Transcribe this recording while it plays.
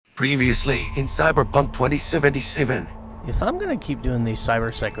Previously in Cyberpunk 2077. If I'm gonna keep doing these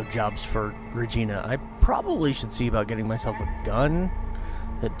cyber psycho jobs for Regina, I probably should see about getting myself a gun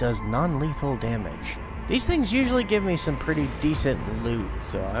that does non-lethal damage. These things usually give me some pretty decent loot,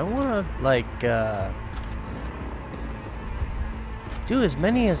 so I wanna, like, do as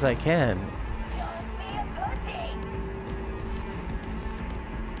many as I can.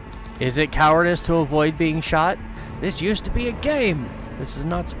 Is it cowardice to avoid being shot? This used to be a game. This is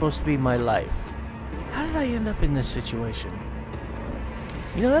not supposed to be my life. How did I end up in this situation?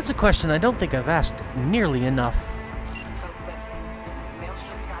 You know, that's a question I don't think I've asked nearly enough. So listen,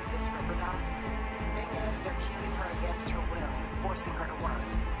 Maelstrom's got this figured out. Thing is, they're keeping her against her will, forcing her to work.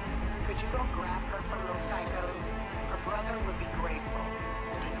 Could you go grab her from those psychos? Her brother would be grateful.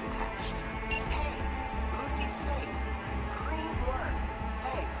 Deeds attached. Hey, Lucy's safe. Clean work.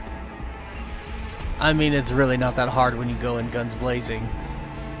 Thanks. I mean, it's really not that hard when you go in guns blazing.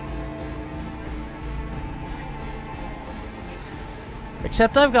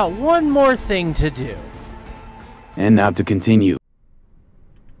 Except I've got one more thing to do. And now to continue.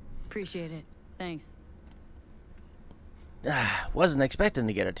 Appreciate it. Thanks. Wasn't expecting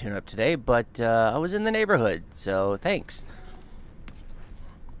to get a tune-up today, but I was in the neighborhood, so thanks.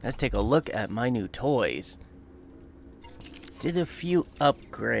 Let's take a look at my new toys. Did a few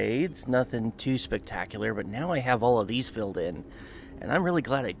upgrades, nothing too spectacular, but now I have all of these filled in, and I'm really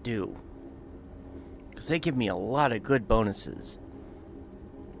glad I do. Because they give me a lot of good bonuses.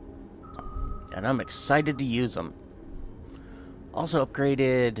 And I'm excited to use them. Also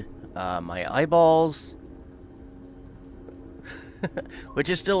upgraded my eyeballs.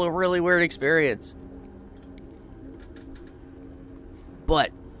 Which is still a really weird experience. But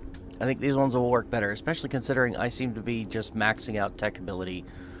I think these ones will work better, especially considering I seem to be just maxing out tech ability.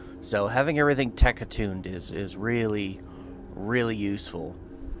 So having everything tech attuned is really, really useful.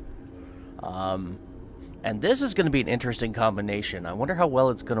 And this is going to be an interesting combination. I wonder how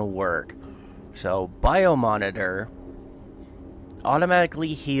well it's going to work. So, Biomonitor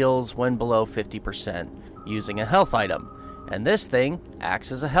automatically heals when below 50% using a health item. And this thing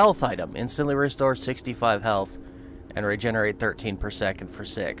acts as a health item. Instantly restores 65 health and regenerate 13 per second for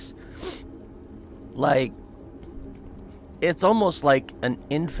 6. Like, it's almost like an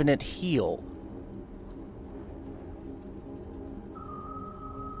infinite heal.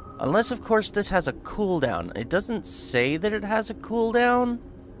 Unless, of course, this has a cooldown. It doesn't say that it has a cooldown.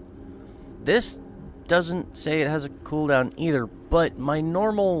 This doesn't say it has a cooldown either, but my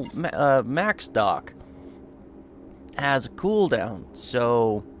normal max dock has a cooldown,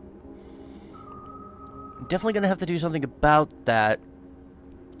 so I'm definitely going to have to do something about that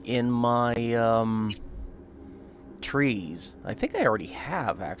in my trees. I think I already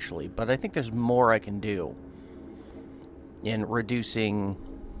have, actually, but I think there's more I can do in reducing,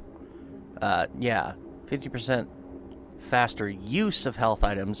 yeah, 50% faster use of health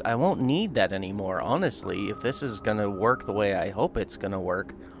items. I won't need that anymore, honestly, if this is going to work the way I hope it's going to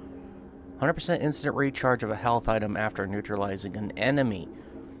work. 100% instant recharge of a health item after neutralizing an enemy.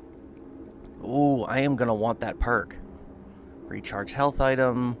 Ooh, I am going to want that perk. Recharge health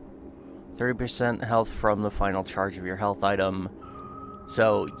item. 30% health from the final charge of your health item.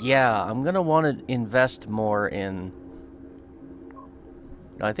 So, yeah, I'm going to want to invest more in...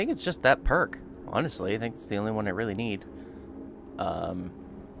 I think it's just that perk. Honestly, I think it's the only one I really need.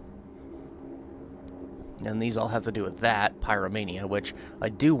 And these all have to do with that, Pyromania, which I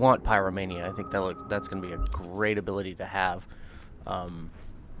do want Pyromania. I think that's going to be a great ability to have.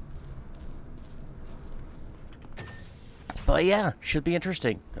 But yeah, should be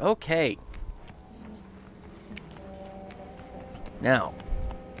interesting. Okay. Now,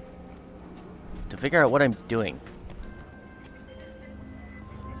 to figure out what I'm doing.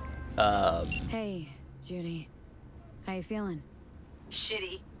 Hey, Judy. How you feeling?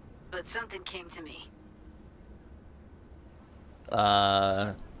 Shitty, but something came to me.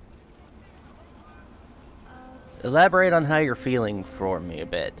 Elaborate on how you're feeling for me a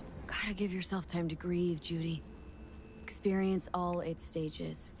bit. Gotta give yourself time to grieve, Judy. Experience all its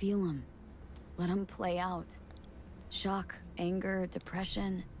stages. Feel them. Let them play out. Shock, anger,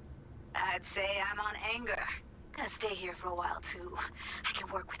 depression. I'd say I'm on anger. Gonna stay here for a while, too. I can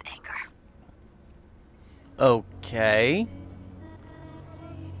work with anger. Okay.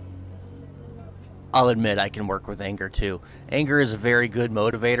 I'll admit I can work with anger, too. Anger is a very good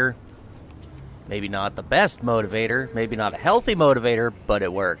motivator. Maybe not the best motivator. Maybe not a healthy motivator, but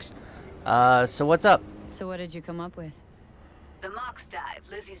it works. So what's up? So what did you come up with? The Mox Dive,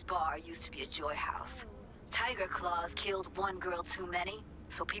 Lizzie's bar, used to be a joy house. Tiger Claws killed one girl too many,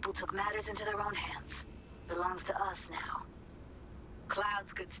 so people took matters into their own hands. Belongs to us now.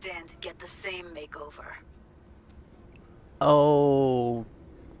 Clouds could stand to get the same makeover. Oh...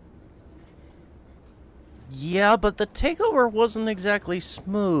 Yeah, but the takeover wasn't exactly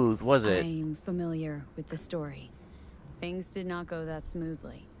smooth, was it? I'm familiar with the story. Things did not go that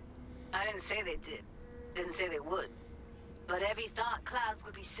smoothly. I didn't say they did. Didn't say they would. But Evie thought Clouds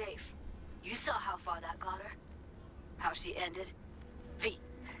would be safe. You saw how far that got her. How she ended. V,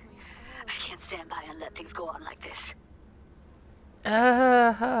 I can't stand by and let things go on like this.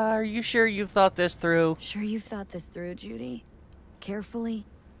 Are you sure you've thought this through? Sure you've thought this through, Judy? Carefully?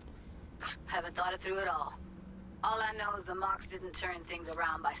 Haven't thought it through at all. All I know is the Mox didn't turn things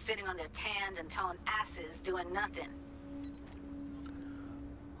around by sitting on their tanned and toned asses doing nothing.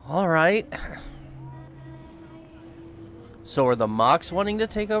 Alright. So are the Mox wanting to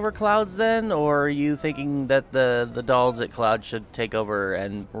take over Clouds then? Or are you thinking that the dolls at Cloud should take over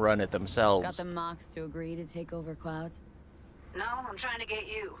and run it themselves? Got the Mox to agree to take over Clouds? No, I'm trying to get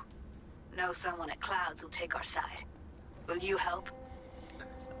you. Know someone at Clouds who'll take our side. Will you help?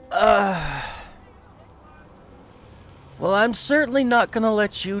 Well, I'm certainly not gonna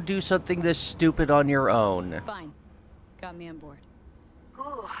let you do something this stupid on your own. Fine. Got me on board.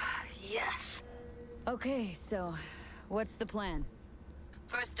 Ooh, yes. Okay, so what's the plan?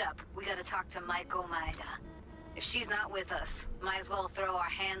 First up, we gotta talk to Maiko Maeda. If she's not with us, might as well throw our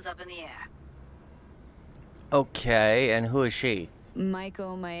hands up in the air. Okay, and who is she?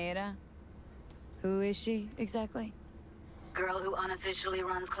 Maiko Maeda? Who is she, exactly? Girl who unofficially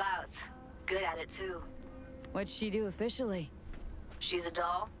runs Clouds. Good at it, too. What'd she do officially? She's a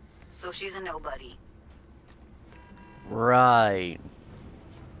doll, so she's a nobody. Right.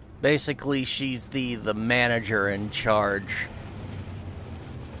 Basically, she's the manager in charge.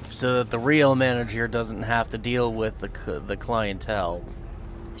 So that the real manager doesn't have to deal with the clientele.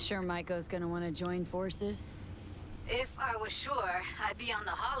 Sure Maiko's gonna want to join forces? If I was sure, I'd be on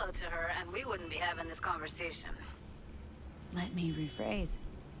the hollow to her and we wouldn't be having this conversation. Let me rephrase.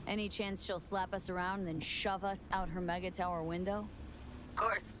 Any chance she'll slap us around and then shove us out her mega tower window? Of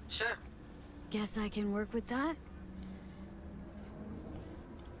course, sure. Guess I can work with that?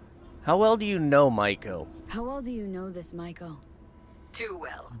 How well do you know Maiko? How well do you know this Maiko? Too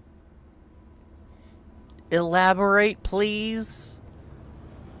well. Elaborate, please.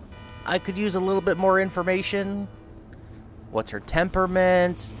 I could use a little bit more information. What's her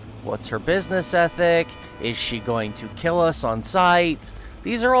temperament? What's her business ethic? Is she going to kill us on sight?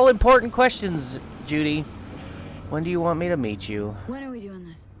 These are all important questions, Judy. When do you want me to meet you? When are we doing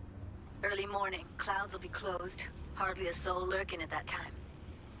this? Early morning, Clouds will be closed. Hardly a soul lurking at that time.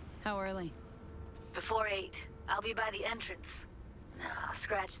 How early? Before 8, I'll be by the entrance. No,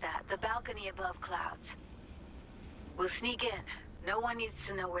 scratch that. The balcony above Clouds. We'll sneak in. No one needs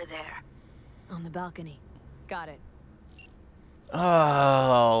to know we're there. On the balcony. Got it.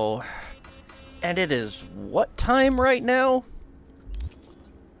 Oh. And it is what time right now?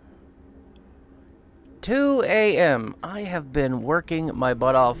 2 a.m. I have been working my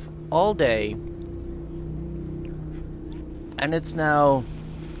butt off all day. And it's now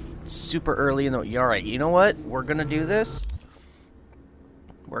super early in the... Alright, you know what? We're gonna do this.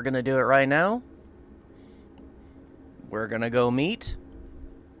 We're gonna do it right now. We're gonna go meet.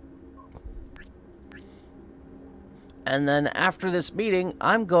 And then after this meeting,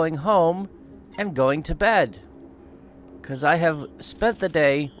 I'm going home and going to bed. Because I have spent the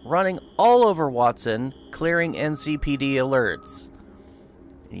day running all over Watson, clearing NCPD alerts.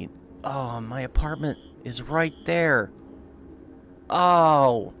 Oh, my apartment is right there.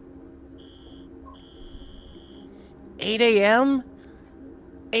 Oh. 8 a.m.?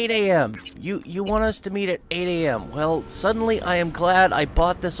 8 a.m. You want us to meet at 8 a.m. Well, suddenly I am glad I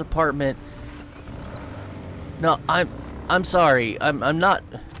bought this apartment. No, I'm sorry. I'm not...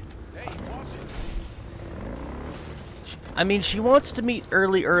 I mean, she wants to meet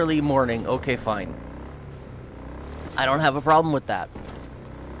early morning. Okay, fine. I don't have a problem with that.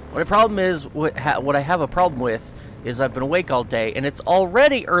 What I have a problem with is I've been awake all day and it's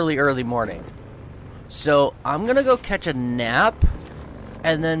already early morning. So I'm gonna go catch a nap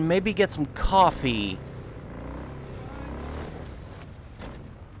and then maybe get some coffee.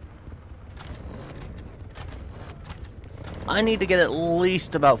 I need to get at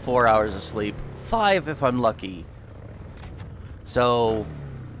least about 4 hours of sleep. 5 if I'm lucky. So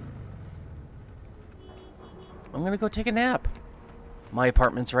I'm gonna go take a nap. My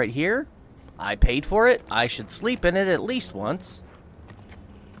apartment's right here. I paid for it. I should sleep in it at least once.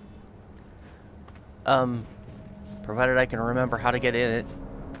 Provided I can remember how to get in it.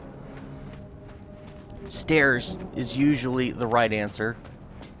 Stairs is usually the right answer.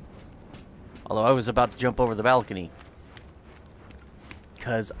 Although I was about to jump over the balcony.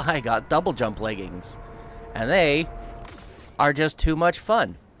 because I got double jump leggings. And they are just too much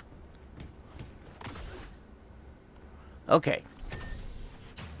fun. Okay.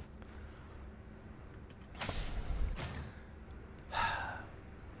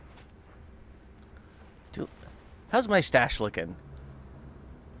 How's my stash looking?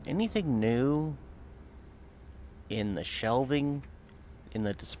 Anything new in the shelving? In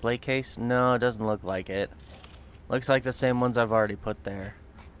the display case? No, it doesn't look like it. Looks like the same ones I've already put there.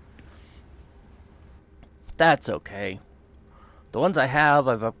 That's okay. The ones I have,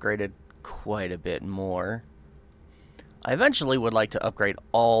 I've upgraded quite a bit more. I eventually would like to upgrade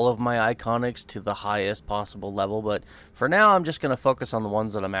all of my iconics to the highest possible level, but for now I'm just going to focus on the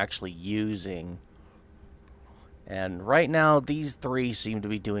ones that I'm actually using. And right now, these three seem to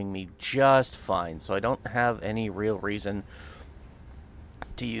be doing me just fine, so I don't have any real reason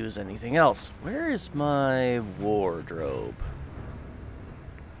to use anything else. Where is my wardrobe?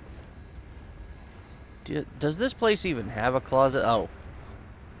 Does this place even have a closet? Oh.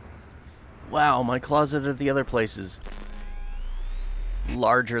 Wow, my closet at the other place is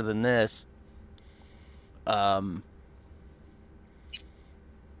larger than this.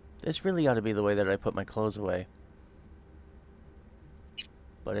 This really ought to be the way that I put my clothes away.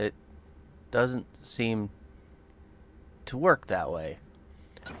 But it doesn't seem to work that way.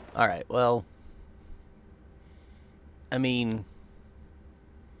 Alright, well, I mean,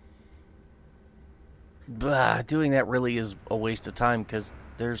 doing that really is a waste of time because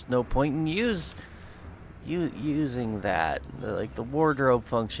there's no point in using that. Like, the wardrobe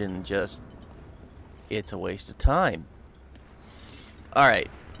function just, it's a waste of time. Alright.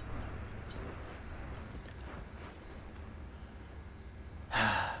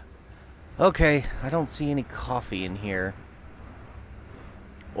 Okay, I don't see any coffee in here.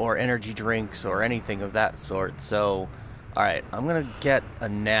 Or energy drinks or anything of that sort, so... Alright, I'm gonna get a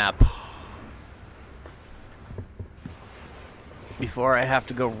nap before I have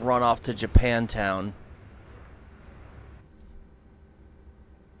to go run off to Japantown.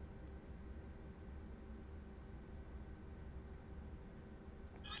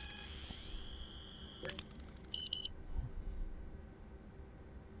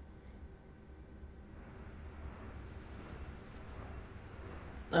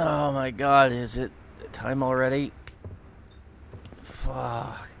 Oh my god, is it time already?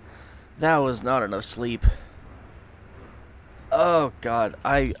 Fuck. That was not enough sleep. Oh god,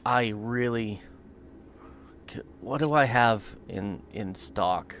 I really... What do I have in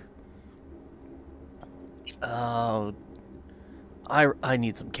stock? Oh... I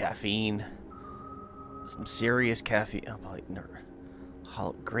need some caffeine. Some serious caffeine. Oh, like, no,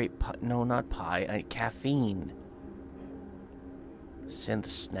 grape pie. No, not pie. Caffeine. Synth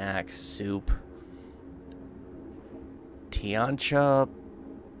snack, soup. Tiancha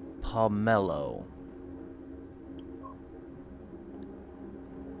pomelo.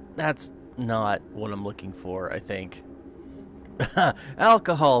 That's not what I'm looking for, I think.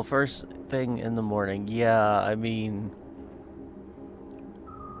 Alcohol first thing in the morning. Yeah, I mean...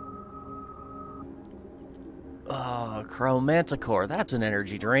 Chromanticore. That's an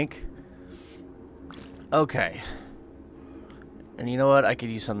energy drink. Okay. And you know what? I could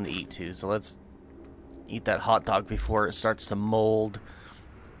use something to eat too, so let's eat that hot dog before it starts to mold.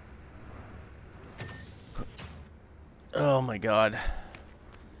 Oh my god.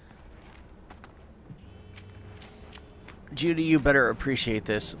 Judy, you better appreciate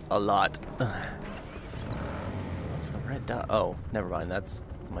this a lot. What's the red dot? Oh, never mind. That's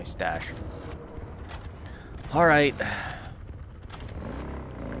my stash. Alright.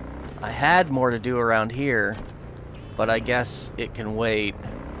 I had more to do around here, but I guess it can wait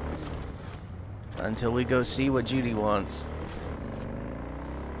until we go see what Judy wants.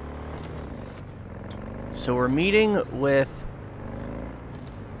 So we're meeting with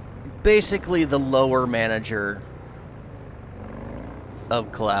basically the lower manager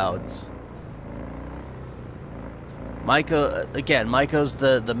of Clouds. Maiko's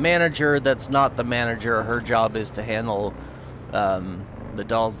the manager that's not the manager. Her job is to handle the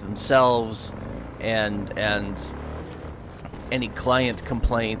dolls themselves and any client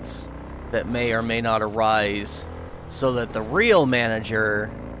complaints that may or may not arise, so that the real manager,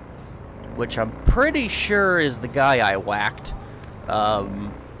 which I'm pretty sure is the guy I whacked,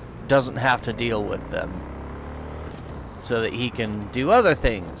 doesn't have to deal with them, so that he can do other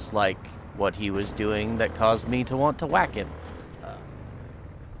things like what he was doing that caused me to want to whack him.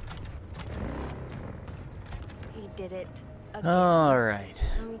 He did it again. Alright.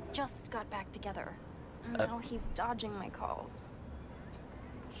 And we just got back together. Now he's dodging my calls.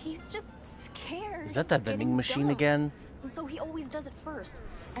 He's just scared. Is that if vending getting machine dumped. again? And so he always does it first.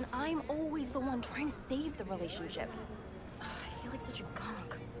 And I'm always the one trying to save the relationship. Ugh, I feel like such a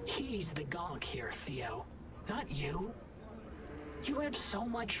gonk. He's the gonk here, Theo. Not you. You have so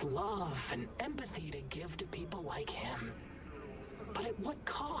much love and empathy to give to people like him. But at what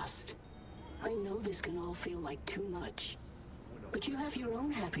cost? I know this can all feel like too much. But you have your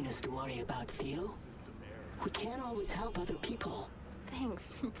own happiness to worry about, Theo. We can't always help other people.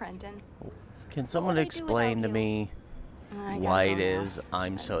 Thanks, Brendan. Can someone explain to me why it is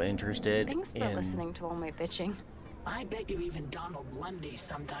I'm so interested Thanks for listening to all my bitching. I bet you even Donald Lundy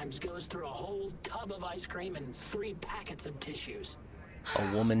sometimes goes through a whole tub of ice cream and 3 packets of tissues.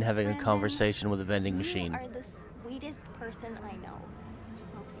 a woman having a conversation with a vending machine? You are the sweetest person I know.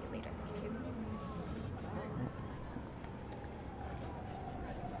 I'll see you later.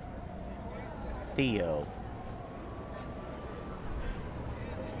 Theo.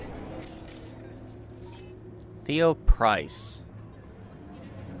 Theo Price.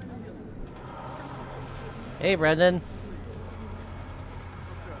 Hey, Brendan.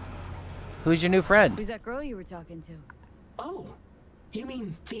 Who's your new friend? Who's that girl you were talking to? Oh, you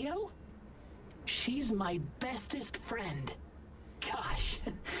mean Theo? She's my bestest friend. Gosh,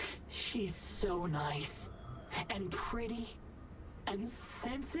 she's so nice and pretty and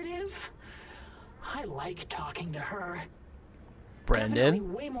sensitive. I like talking to her. Brendan?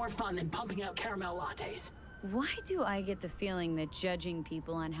 Definitely way more fun than pumping out caramel lattes. Why do I get the feeling that judging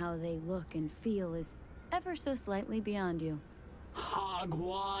people on how they look and feel is ever so slightly beyond you?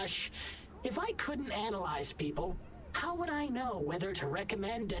 Hogwash. If I couldn't analyze people, how would I know whether to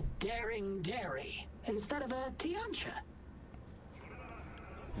recommend a daring dairy instead of a Tiancha?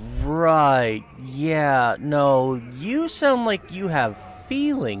 Right. Yeah. No, you sound like you have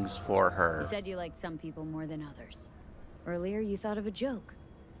feelings for her. You said you liked some people more than others. Earlier, you thought of a joke.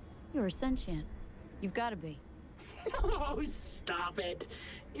 You're sentient. You've got to be. Oh, stop it.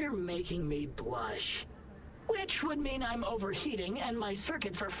 You're making me blush. Which would mean I'm overheating and my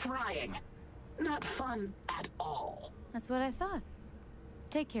circuits are frying. Not fun at all. That's what I thought.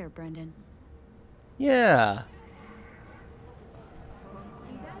 Take care, Brendan. Yeah.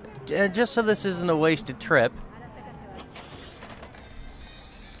 Just so this isn't a wasted trip,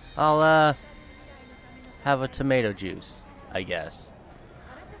 I'll, have a tomato juice, I guess.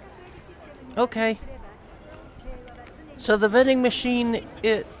 Okay. So the vending machine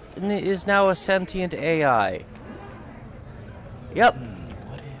is now a sentient AI. Yep.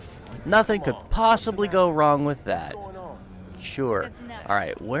 Nothing could possibly go wrong with that. Sure.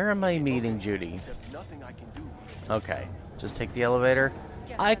 Alright, where am I meeting Judy? Okay, just take the elevator.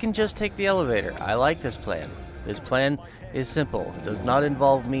 I can just take the elevator. I like this plan. This plan is simple. Does not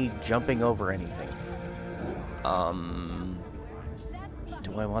involve me jumping over anything.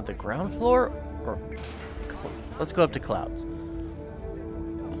 Do I want the ground floor? Or let's go up to clouds.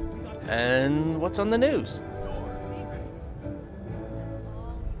 And what's on the news?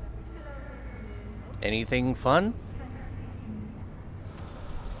 Anything fun?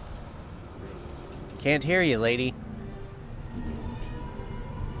 Can't hear you, lady.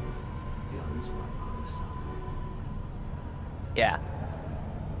 Yeah.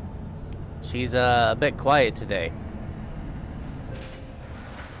 She's a bit quiet today.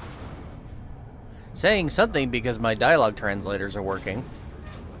 Saying something because my dialogue translators are working.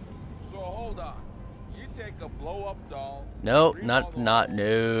 So hold on. You take a blow-up doll. No, not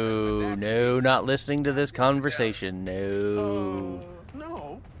listening to this conversation. No.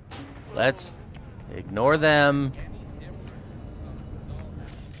 No. Let's ignore them.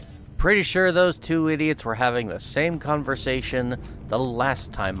 Pretty sure those two idiots were having the same conversation the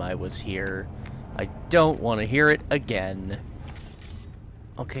last time I was here. I don't want to hear it again.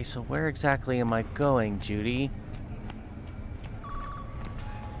 Okay, so where exactly am I going, Judy?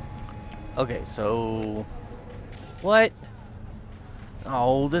 Okay, so... What?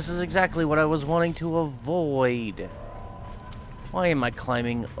 Oh, this is exactly what I was wanting to avoid. Why am I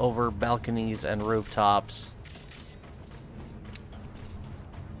climbing over balconies and rooftops?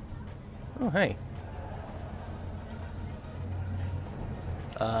 Oh, hey.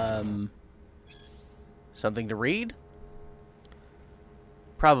 Something to read?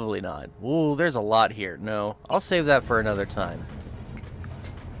 Probably not. Ooh, there's a lot here. No, I'll save that for another time.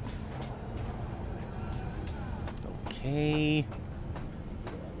 Okay.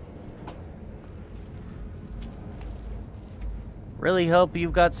 Really hope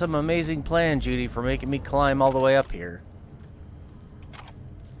you've got some amazing plan, Judy, for making me climb all the way up here.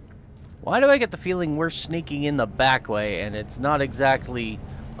 Why do I get the feeling we're sneaking in the back way and it's not exactly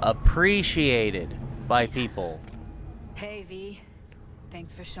appreciated by people? Hey, V.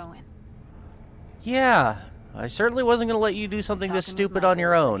 Thanks for showing. Yeah, I certainly wasn't going to let you do something this Talking with stupid on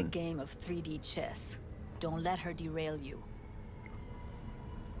your Michael is like own. a game of 3D chess. Don't let her derail you.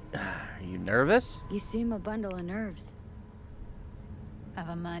 Are you nervous? You seem a bundle of nerves. I've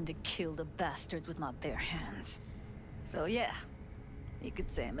a mind to kill the bastards with my bare hands. So yeah, you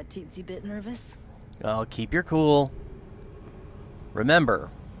could say I'm a teensy bit nervous. Oh, keep your cool. Remember,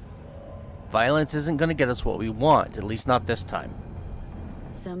 violence isn't going to get us what we want, at least not this time.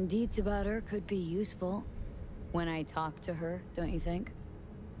 Some deeds about her could be useful when I talk to her, don't you think?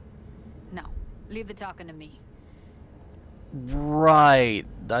 No, leave the talking to me. Right.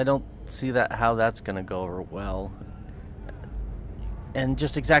 I don't see how that's going to go over well. And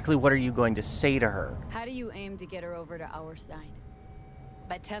just exactly what are you going to say to her? How do you aim to get her over to our side?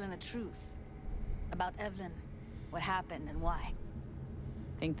 By telling the truth. About Evelyn, what happened and why.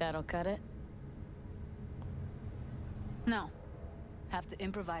 Think that'll cut it? No. Have to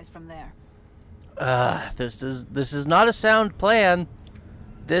improvise from there. This is not a sound plan.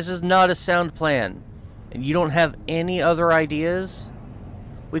 This is not a sound plan. And you don't have any other ideas?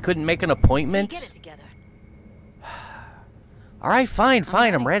 We couldn't make an appointment? Get it together. All right, fine,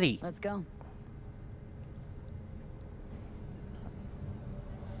 I'm ready. Let's go.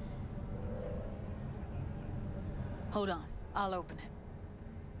 Hold on, I'll open it.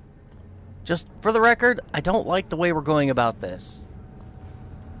 Just for the record, I don't like the way we're going about this.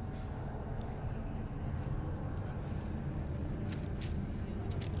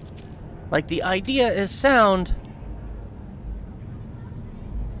 Like, the idea is sound.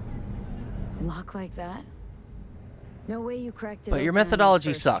 Lock like that? No way you cracked it. But your open on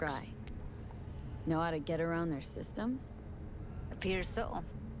methodology first sucks. try. Know how to get around their systems? Appears so.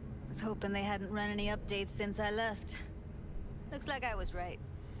 Was hoping they hadn't run any updates since I left. Looks like I was right.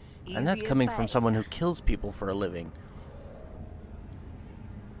 And that's Easy as coming from pie. someone who kills people for a living.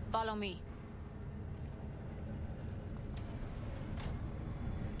 Follow me.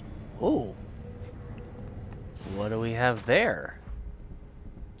 Oh. What do we have there?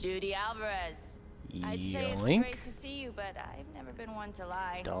 Judy Alvarez. I'd say it's Yoink. great to see you, but I've never been one to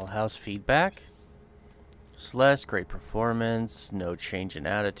lie. Dollhouse feedback. Celeste, great performance. No change in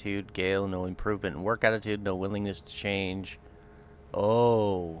attitude. Gale, no improvement in work attitude. No willingness to change.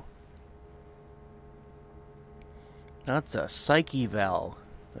 Oh. That's a psych eval,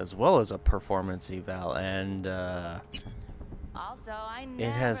 as well as a performance eval, and Also, I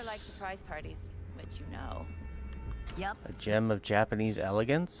never has- like surprise parties, which you know. Yep. a gem of Japanese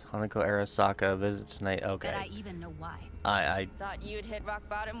elegance. Hanako Arasaka visits tonight. Bet I Okay. even know why. I Thought you'd hit rock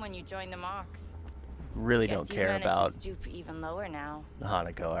bottom when you joined the Mox. really Guess don't you care managed about to stoop even lower now.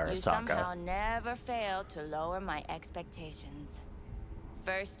 Hanako You somehow Arasaka. never failed to lower my expectations.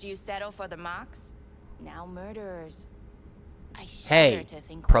 First you settle for the Mox, now murderers. I shudder Hey, to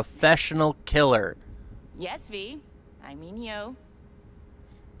think what's professional killer. next. Yes, V. I mean you.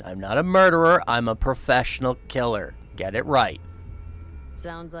 I'm not a murderer. I'm a professional killer. Get it right.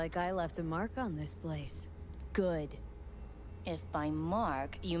 Sounds like I left a mark on this place. Good. If by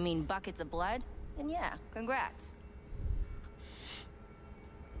mark you mean buckets of blood, then yeah, congrats.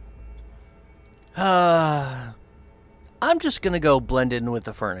 I'm just gonna go blend in with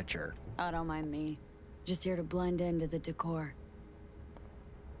the furniture. Oh, don't mind me. Just here to blend into the decor.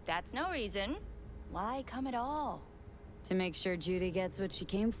 That's no reason. Why come at all? To make sure Judy gets what she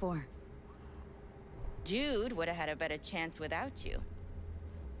came for. Jude would have had a better chance without you.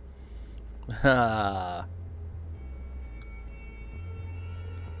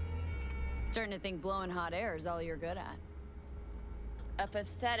 Starting to think blowing hot air is all you're good at. A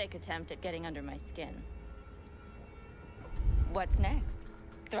pathetic attempt at getting under my skin. What's next?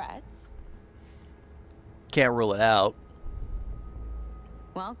 Threats? Can't rule it out.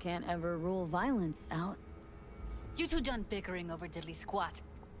 Well, can't ever rule violence out. You two done bickering over diddly squat?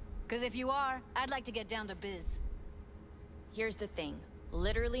 Cause if you are, I'd like to get down to biz. Here's the thing.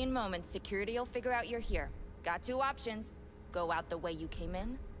 Literally in moments, security will figure out you're here. Got two options. Go out the way you came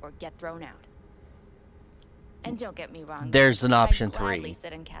in, or get thrown out. And don't get me wrong. There's an option I'd gladly 3.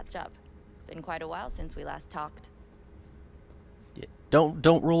 sit and catch up. Been quite a while since we last talked.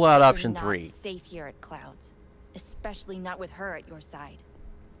 Don't rule out option You're not 3. safe here at Clouds. Especially not with her at your side.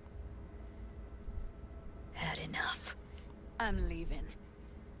 Had enough. I'm leaving.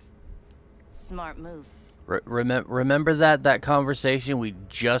 Smart move. Remember that conversation we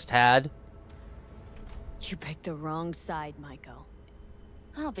just had? You picked the wrong side, Maiko.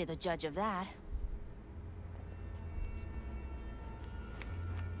 I'll be the judge of that.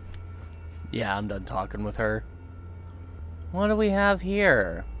 Yeah, I'm done talking with her. What do we have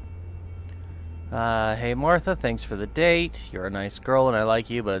here? Hey Martha, thanks for the date. You're a nice girl and I like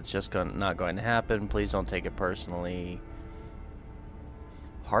you, but it's just not going to happen. Please don't take it personally.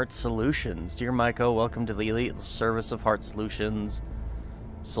 Heart Solutions. Dear Maiko, welcome to the elite service of Heart Solutions.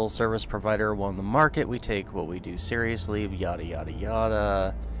 Sole service provider on the market. We take what we do seriously. Yada yada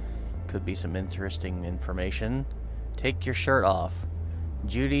yada. Could be some interesting information. Take your shirt off.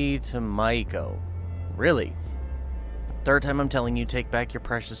 Judy to Maiko. Really? Third time I'm telling you, take back your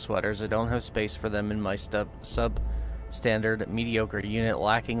precious sweaters. I don't have space for them in my sub-standard mediocre unit.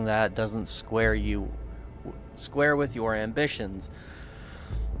 Lacking that doesn't square with your ambitions.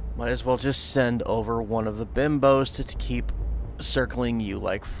 Might as well just send over one of the bimbos to keep circling you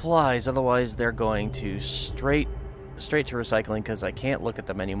like flies. Otherwise, they're going to straight to recycling because I can't look at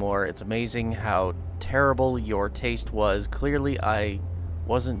them anymore. It's amazing how terrible your taste was. Clearly, I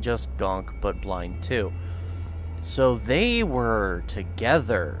wasn't just gonk, but blind too. So they were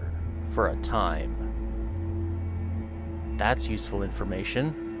together for a time. That's useful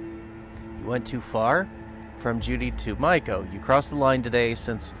information. You went too far? From Judy to Maiko. You crossed the line today.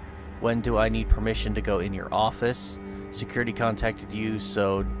 Since when do I need permission to go in your office? Security contacted you,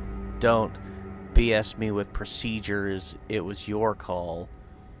 so don't BS me with procedures. It was your call.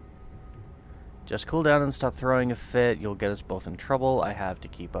 Just cool down and stop throwing a fit. You'll get us both in trouble. I have to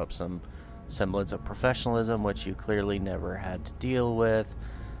keep up some semblance of professionalism, which you clearly never had to deal with.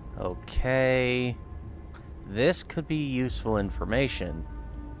 Okay. This could be useful information.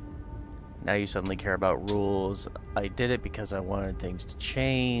 Now you suddenly care about rules. I did it because I wanted things to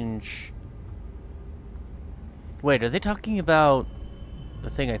change. Wait, are they talking about the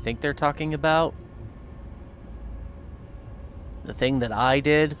thing I think they're talking about? The thing that I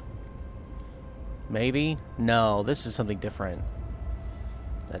did? Maybe? No, this is something different.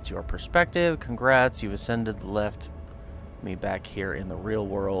 That's your perspective. Congrats, you've ascended, left me back here in the real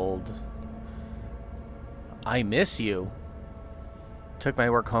world. I miss you. Took my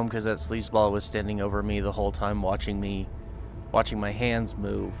work home because that sleazeball was standing over me the whole time watching my hands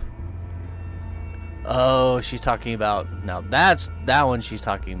move. Oh, she's talking about... Now that one she's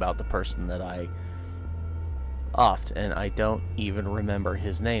talking about the person that I offed, and I don't even remember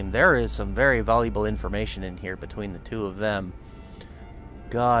his name. There is some very valuable information in here between the two of them.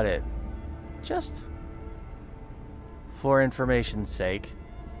 Got it. Just for information's sake.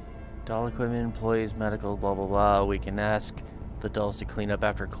 Doll equipment, employees, medical, blah blah blah. We can ask the dolls to clean up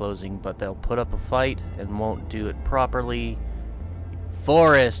after closing, but they'll put up a fight and won't do it properly.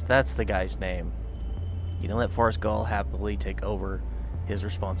 Forrest, that's the guy's name. You can let Forrest Gall happily take over his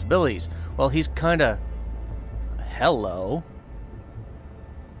responsibilities. Well, he's kinda... Hello.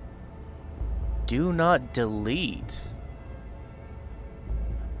 Do not delete.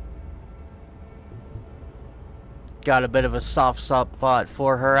 Got a bit of a soft spot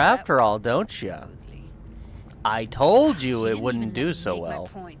for her after all, don't you? I told you it wouldn't do so well.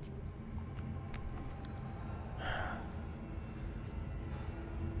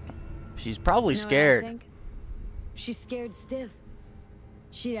 She's probably scared. She's scared stiff.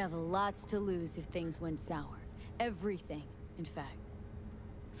 She'd have lots to lose if things went sour. Everything, in fact.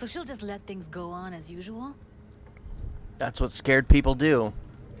 So she'll just let things go on as usual? That's what scared people do.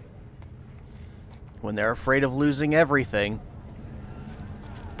 When they're afraid of losing everything,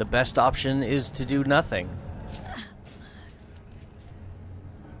 the best option is to do nothing.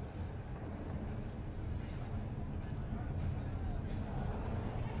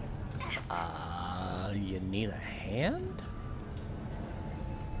 You need a hand?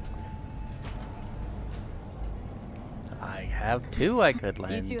 I have two I could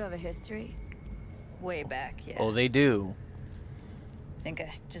lend. You two have a history? Way back, yeah. Oh, they do. I think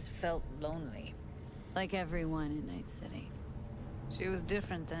I just felt lonely. Like everyone in Night City. She was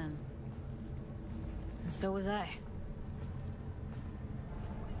different then. And so was I.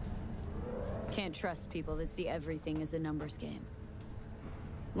 Can't trust people that see everything as a numbers game.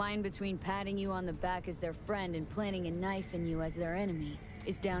 Line between patting you on the back as their friend and planting a knife in you as their enemy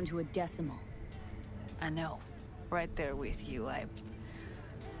is down to a decimal. I know. Right there with you.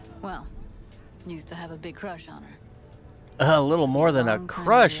 Well, used to have a big crush on her. A little more than a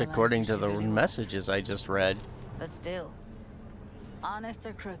crush, according to the messages I just read. But still, honest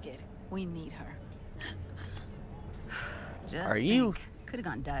or crooked, we need her. Just Are you? Could have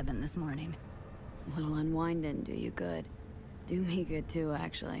gone diving this morning. A little unwind didn't do you good. Do me good too,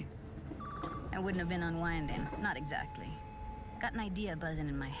 actually. I wouldn't have been unwinding. Not exactly. Got an idea buzzing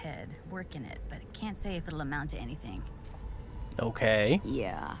in my head, working it, but I can't say if it'll amount to anything. Okay.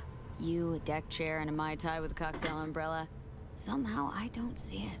 Yeah. You, a deck chair, and a Mai Tai with a cocktail umbrella. Somehow I don't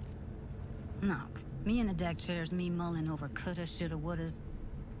see it. No. Me in a deck chair's me mulling over coulda, shoulda, wouldas.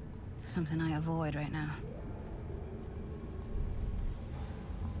 Something I avoid right now.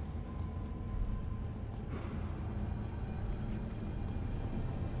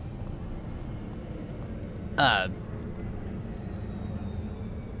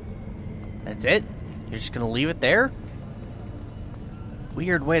 That's it? You're just gonna leave it there?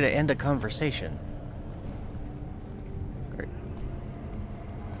 Weird way to end a conversation. Great.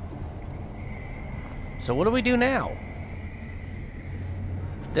 So what do we do now?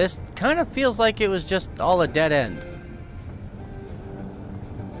 This kind of feels like it was just all a dead end.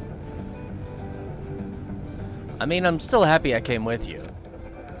 I mean, I'm still happy I came with you.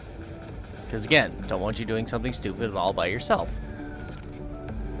 Because again, don't want you doing something stupid all by yourself.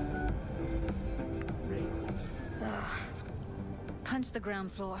 Punch the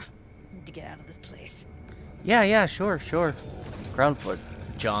ground floor. Need to get out of this place. Yeah, sure. Ground foot.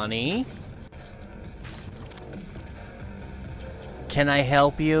 Johnny? Can I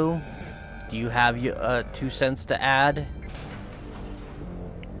help you? Do you have 2 cents to add?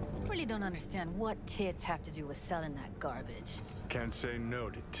 Really don't understand what tits have to do with selling that garbage. Can't say no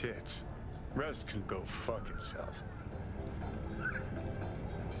to tits. Rest can go fuck itself.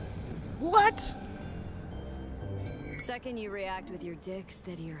 What? Second you react with your dick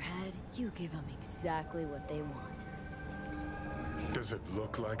steady your head, you give them exactly what they want. Does it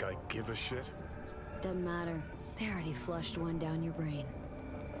look like I give a shit? Doesn't matter. They already flushed one down your brain.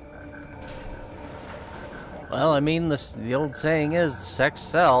 Well, I mean, the old saying is, sex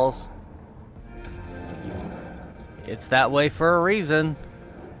sells. It's that way for a reason.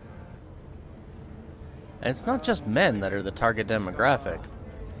 And it's not just men that are the target demographic.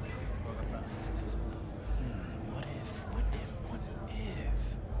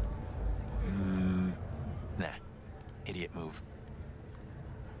 Nah. Idiot move.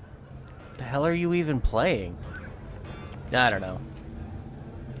 The hell are you even playing? I don't know.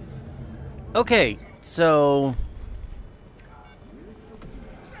 Okay, so...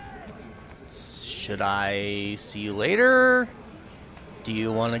 should I see you later? Do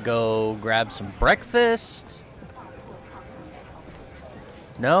you want to go grab some breakfast?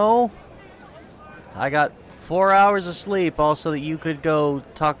 No? I got 4 hours of sleep also that you could go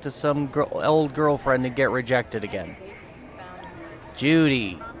talk to some old girlfriend and get rejected again.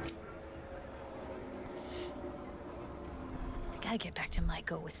 Judy. I gotta get back to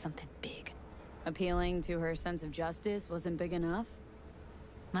Maiko with something big. Appealing to her sense of justice wasn't big enough?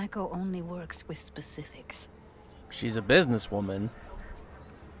 Maiko only works with specifics. She's a businesswoman.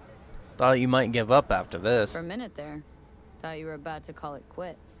 Thought you might give up after this. For a minute there, thought you were about to call it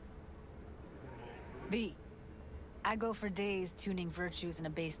quits. V, I go for days tuning virtues in a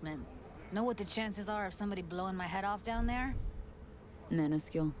basement. Know what the chances are of somebody blowing my head off down there?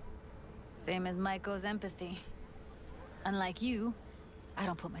 Minuscule. Same as Maiko's empathy. Unlike you, I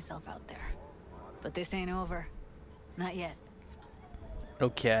don't put myself out there. But this ain't over. Not yet.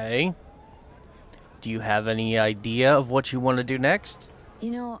 Okay. Do you have any idea of what you want to do next?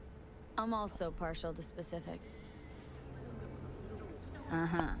 You know, I'm also partial to specifics.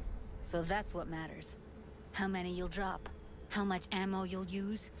 Uh-huh. So that's what matters. How many you'll drop. How much ammo you'll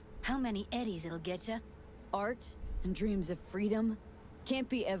use. How many eddies it'll get ya. Art and dreams of freedom can't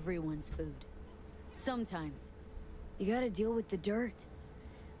be everyone's food. Sometimes, you gotta deal with the dirt.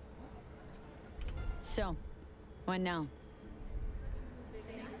 So, what now?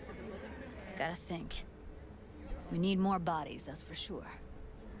 Gotta think. We need more bodies, that's for sure.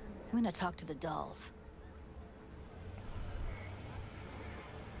 I'm gonna talk to the dolls.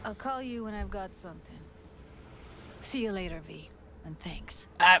 I'll call you when I've got something. See you later, V. And thanks.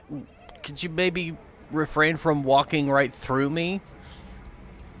 Could you maybe refrain from walking right through me?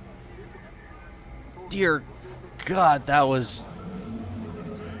 Dear God, that was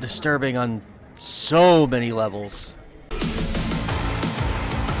disturbing on so many levels.